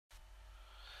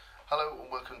Hello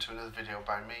and welcome to another video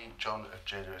by me, John of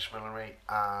JDH Millinery,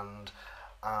 and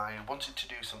I wanted to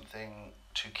do something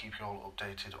to keep you all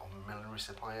updated on Millinery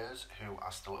Suppliers who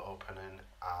are still opening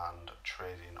and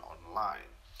trading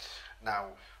online.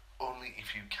 Now, only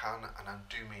if you can, and I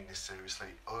do mean this seriously,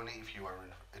 only if you are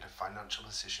in a financial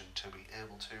position to be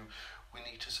able to, we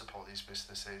need to support these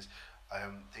businesses.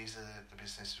 These are the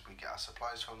businesses we get our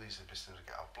supplies from, these are the businesses we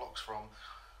get our blocks from.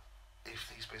 If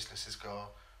these businesses go,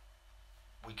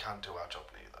 we can't do our job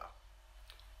neither.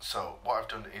 So what I've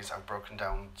done is I've broken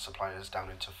down suppliers down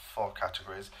into 4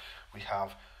 categories. We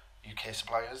have UK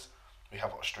suppliers, we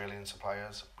have Australian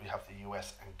suppliers, we have the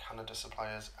US and Canada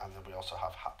suppliers, and then we also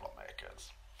have hat block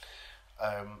makers.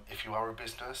 If you are a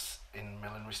business in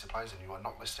Millinery Suppliers and you are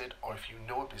not listed, or if you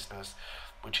know a business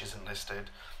which isn't listed,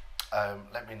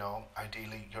 let me know.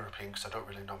 Ideally European, because I don't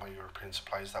really know my European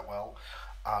suppliers that well.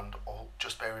 And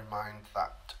just bear in mind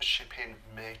that shipping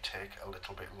may take a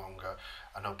little bit longer.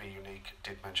 I know Be Unique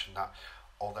did mention that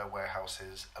all their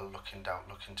warehouses are looking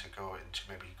to go into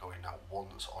maybe going out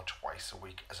once or twice a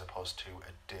week as opposed to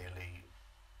a daily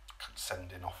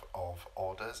sending off of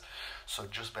orders. So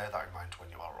just bear that in mind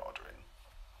when you are ordering.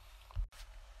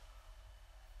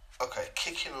 Okay,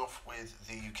 kicking off with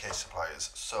the UK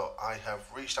suppliers. So I have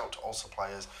reached out to all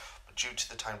suppliers, but due to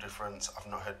the time difference, I've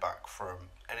not heard back from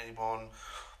anyone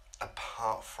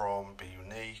apart from Be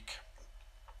Unique.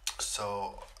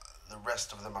 So the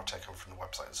rest of them I've taken from the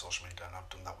website and social media, and I've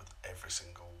done that with every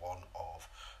single one of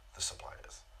the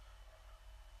suppliers.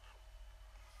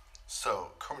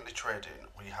 So currently trading,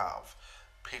 we have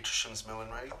Peterson's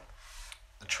Millinery,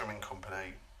 The Trimming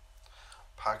Company,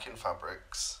 Parkin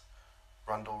Fabrics,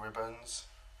 Randall Ribbons,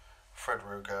 Fred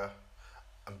Ruger,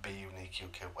 and Be Unique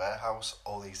UK Warehouse.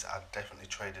 All these are definitely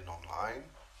trading online.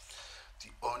 The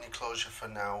only closure for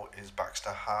now is Baxter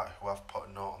Hart, who have put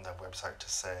a note on their website to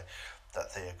say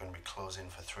that they are going to be closing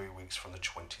for 3 weeks from the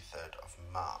 23rd of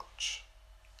March.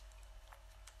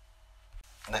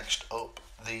 Next up,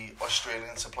 the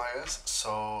Australian suppliers.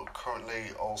 So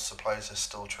currently all suppliers are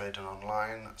still trading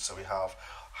online. So we have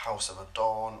House of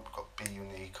Adorn, we've got Be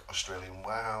Unique Australian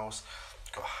Warehouse,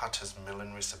 we've got Hatter's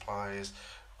Millinery Supplies,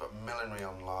 we've got Millinery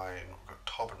Online, we've got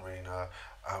Tobin Rena,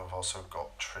 and we've also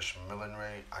got Trish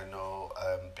Millinery. I know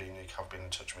Be Unique have been in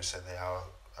touch with me saying they are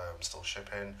still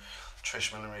shipping.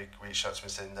 Trish Millinery reached out to me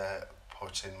saying they're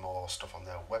putting more stuff on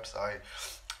their website,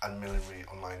 and Millinery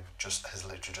Online has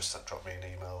literally just dropped me an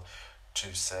email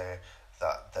to say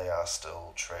that they are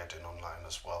still trading online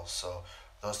as well. So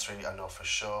those 3 I know for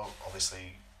sure.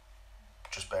 Obviously,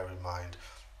 just bear in mind,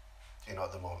 you know,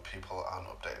 at the moment people aren't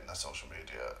updating their social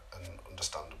media, and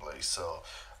understandably so,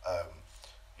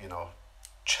 you know,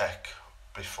 check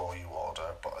before you order.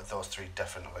 But those 3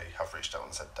 definitely have reached out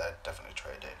and said they're definitely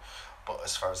trading. But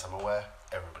as far as I'm aware,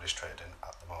 everybody's trading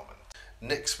at the moment.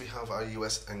 Next we have our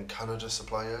US and Canada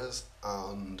suppliers,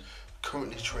 and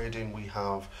currently trading we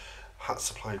have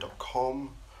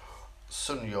hatsupply.com,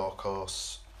 Sun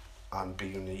Yorkos, and Be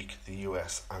Unique. The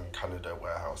US and Canada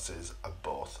warehouses are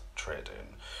both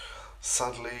trading.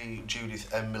 Sadly,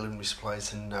 Judith M. Millinery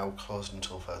Supplies are now closed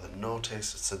until further notice,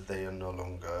 so they are no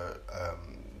longer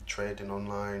trading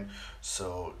online.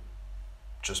 So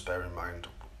just bear in mind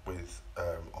with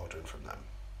ordering from them.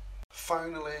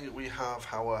 Finally, we have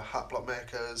our hat block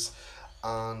makers,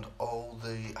 and all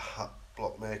the hat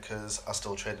block makers are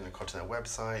still trading according to their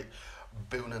website.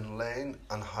 Boone and Lane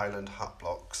and Highland Hat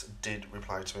Blocks did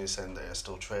reply to me saying they are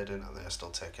still trading and they are still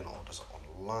taking orders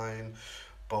online.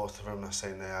 Both of them are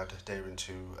saying they are adhering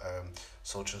to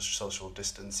social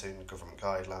distancing, government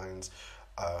guidelines.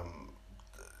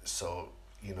 So,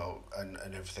 you know, and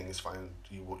everything is fine.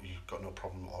 You've got no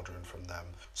problem ordering from them.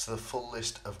 So the full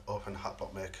list of open hat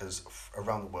block makers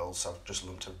around the world, so I've just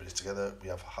lumped everybody together. We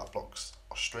have Hat Blocks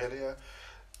Australia,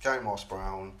 Guy Morse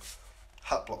Brown,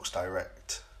 Hat Blocks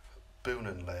Direct, Boone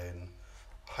and Lane,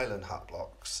 Highland Hat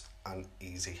Blocks, and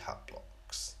Easy Hat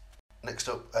Blocks. Next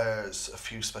up, a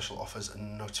few special offers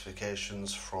and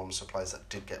notifications from suppliers that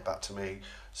did get back to me.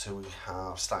 So we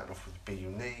have, starting off with Be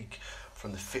Unique.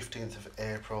 From the 15th of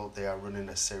April, they are running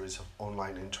a series of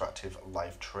online interactive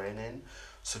live training.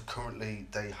 So currently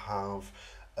they have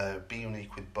Be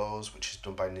Unique with Bows, which is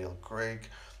done by Neil Grigg.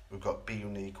 We've got Be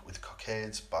Unique with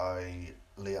Cockades by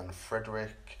Leanne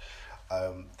Frederick.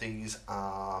 These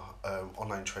are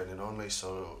online training only,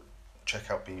 so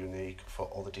check out Be Unique for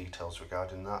all the details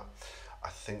regarding that. I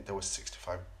think there was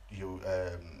 65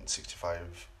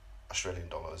 Australian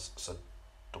dollars, so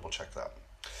double check that.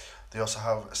 They also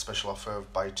have a special offer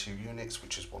of buy 2 units,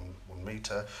 which is one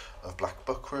metre of black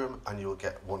buckram, and you'll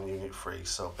get 1 unit free.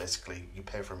 So basically you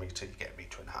pay for a metre, you get a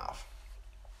metre and a half.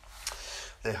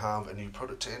 They have a new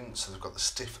product in, so they've got the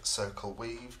stiff circle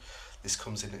weave. This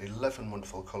comes in 11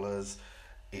 wonderful colours.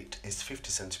 It is 50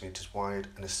 centimetres wide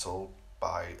and is sold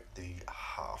by the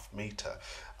half metre.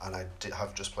 And I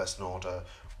have just placed an order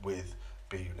with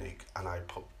Be Unique, and I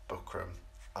put Buckram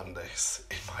and this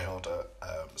in my order,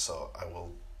 so I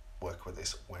will work with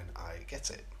this when I get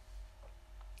it.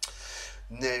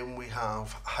 Then we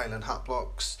have Highland Hat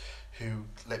Blocks, who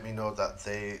let me know that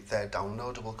their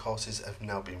downloadable courses have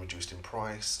now been reduced in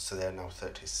price, so they're now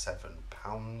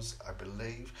 £37, I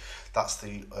believe. That's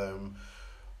the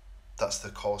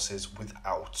courses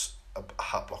without a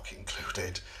hat block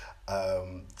included.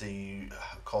 The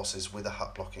courses with a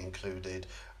hat block included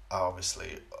are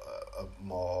obviously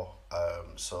more,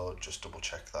 so just double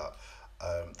check that.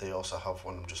 They also have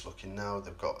one, I'm just looking now,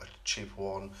 they've got a cheaper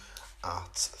one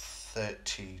at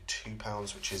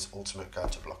 £32, which is Ultimate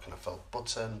Guide to Blocking a Felt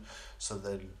Button, so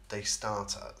then they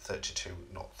start at 32,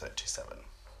 not 37.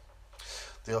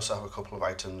 They also have a couple of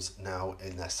items now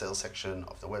in their sales section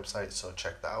of the website, so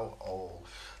check that out. All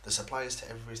the suppliers to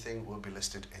everything will be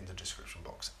listed in the description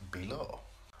box below.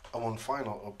 And one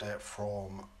final update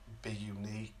from Be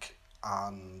Unique,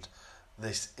 and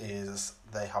this is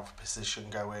they have a position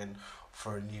going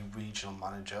for a new regional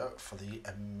manager for the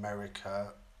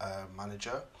America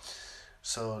manager.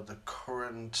 So the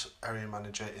current area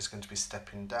manager is going to be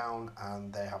stepping down,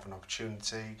 and they have an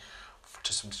opportunity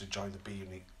to somebody to join the Be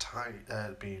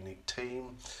Unique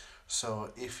team.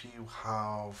 So if you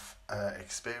have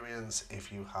experience,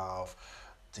 if you have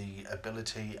the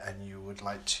ability and you would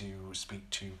like to speak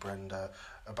to Brenda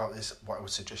about this, what I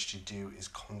would suggest you do is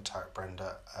contact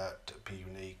Brenda at Be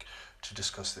Unique to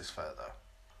discuss this further.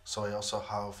 So I also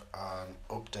have an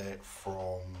update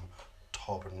from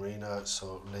Torben Rena.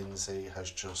 So Lindsay has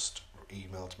just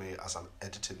emailed me as I'm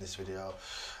editing this video.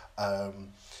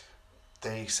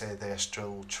 They say they're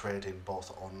still trading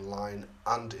both online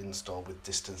and in store with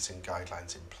distancing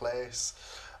guidelines in place.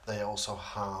 They also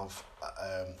have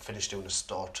finished doing a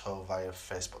store tour via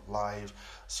Facebook Live,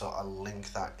 so I'll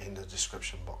link that in the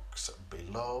description box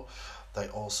below. They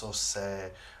also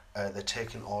say they're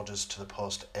taking orders to the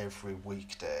post every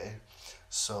weekday,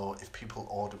 so if people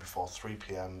order before 3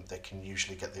 p.m, they can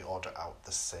usually get the order out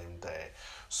the same day.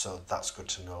 So that's good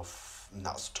to know, and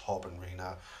that's Torben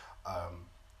Rena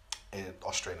in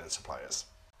Australian Suppliers.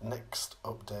 Next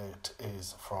update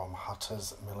is from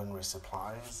Hatter's Millinery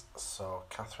Suppliers. So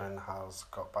Catherine has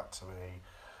got back to me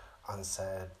and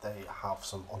said they have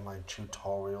some online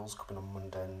tutorials coming on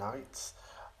Monday nights,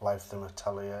 live through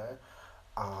Atelier,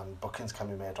 and bookings can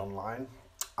be made online,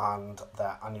 and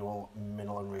their annual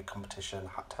millinery competition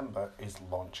Hattember is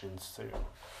launching soon.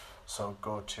 So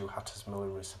go to Hatter's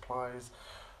Millinery Supplies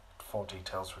for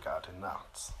details regarding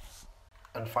that.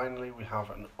 And finally we have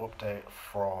an update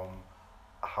from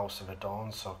House of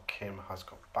Adorn. So Kim has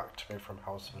got back to me from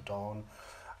House of Adorn,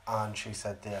 and she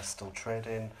said they are still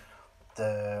trading.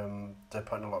 They're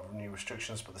putting a lot of new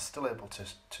restrictions, but they're still able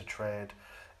to trade.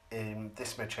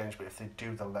 This may change, but if they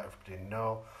do, they'll let everybody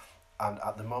know. And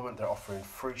at the moment they're offering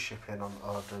free shipping on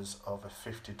orders over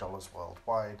 $50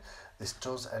 worldwide. This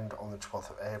does end on the 12th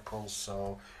of April,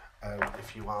 so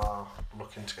if you are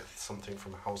looking to get something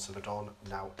from House of Adorn,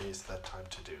 now is the time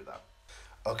to do that.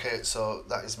 Okay, so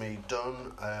that is me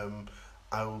done.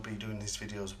 I will be doing these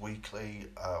videos weekly.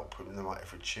 I'll put them out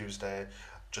every Tuesday,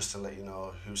 just to let you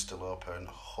know who's still open.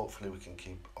 Hopefully we can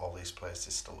keep all these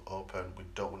places still open. We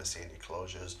don't want to see any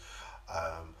closures.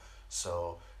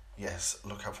 So yes,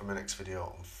 look out for my next video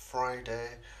on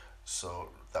Friday. So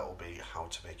that will be how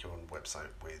to make your own website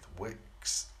with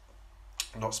Wix.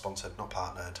 Not sponsored, not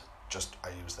partnered, just I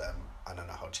use them and I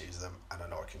know how to use them, and I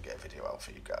know I can get a video out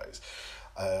for you guys.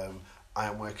 I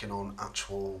am working on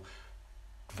actual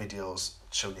videos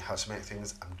showing you how to make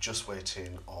things. I'm just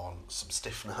waiting on some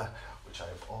stiffener, which I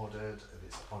have ordered, and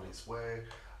it's on its way.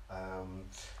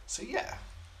 So yeah,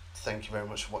 thank you very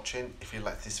much for watching. If you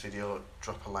like this video,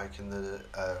 drop a like in the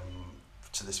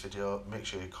to this video. Make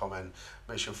sure you comment,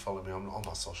 make sure you follow me on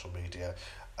my social media.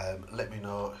 Let me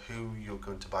know who you're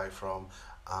going to buy from,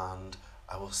 and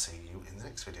I will see you in the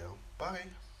next video. Bye.